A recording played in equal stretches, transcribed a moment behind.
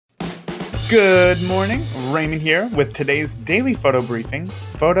Good morning, Raymond here with today's daily photo briefing,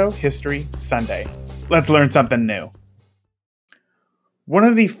 Photo History Sunday. Let's learn something new. One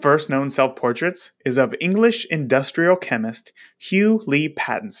of the first known self-portraits is of English industrial chemist Hugh Lee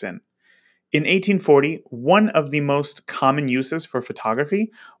Pattinson. In 1840, one of the most common uses for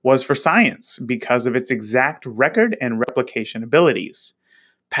photography was for science because of its exact record and replication abilities.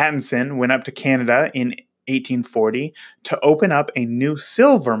 Pattinson went up to Canada in 1840 to open up a new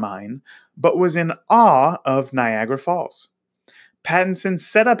silver mine, but was in awe of Niagara Falls. Pattinson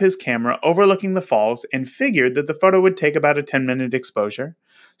set up his camera overlooking the falls and figured that the photo would take about a 10-minute exposure,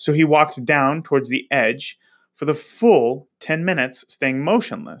 so he walked down towards the edge for the full 10 minutes, staying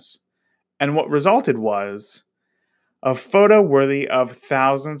motionless. And what resulted was a photo worthy of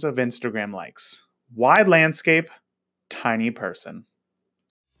thousands of Instagram likes. Wide landscape, tiny person.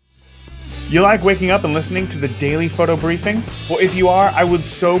 You like waking up and listening to the daily photo briefing? Well, if you are, I would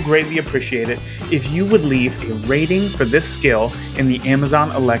so greatly appreciate it if you would leave a rating for this skill in the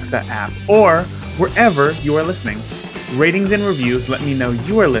Amazon Alexa app or wherever you are listening. Ratings and reviews let me know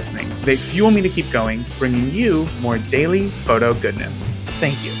you are listening. They fuel me to keep going, bringing you more daily photo goodness.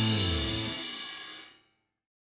 Thank you.